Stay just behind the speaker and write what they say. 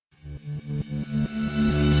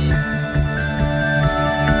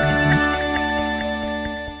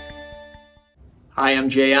I am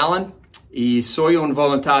Jay Allen y soy un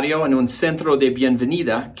voluntario en un centro de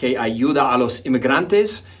bienvenida que ayuda a los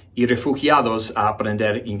inmigrantes y refugiados a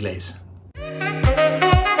aprender inglés.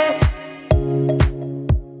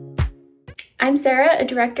 I'm Sarah, a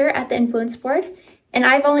director at the Influence Board, and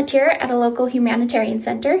I volunteer at a local humanitarian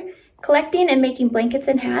center, collecting and making blankets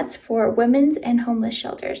and hats for women's and homeless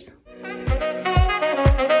shelters.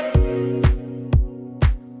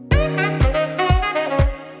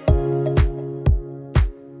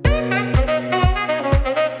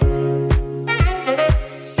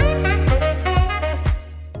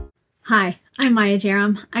 Hi, I'm Maya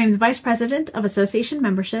Jerem. I'm the Vice President of Association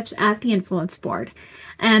Memberships at the Influence Board.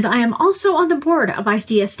 And I am also on the board of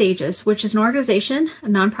Idea Stages, which is an organization, a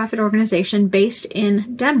nonprofit organization based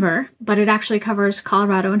in Denver, but it actually covers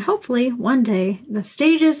Colorado and hopefully one day the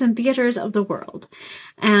stages and theaters of the world.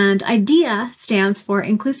 And IDEA stands for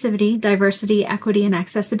Inclusivity, Diversity, Equity, and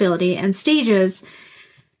Accessibility, and Stages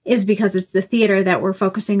is because it's the theater that we're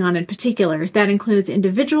focusing on in particular. That includes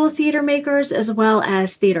individual theater makers as well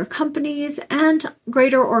as theater companies and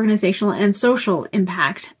greater organizational and social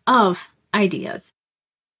impact of ideas.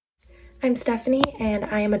 I'm Stephanie, and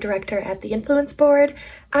I am a director at the Influence Board.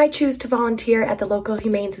 I choose to volunteer at the local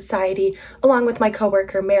Humane Society along with my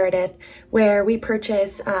coworker Meredith, where we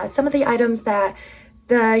purchase some of the items that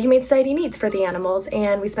the Humane Society needs for the animals,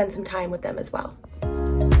 and we spend some time with them as well.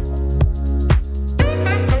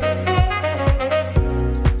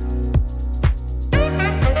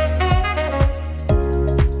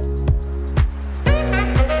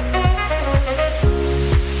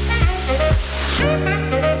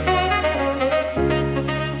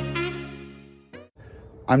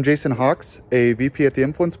 I'm Jason Hawks, a VP at the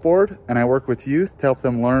Influence Board, and I work with youth to help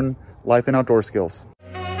them learn life and outdoor skills.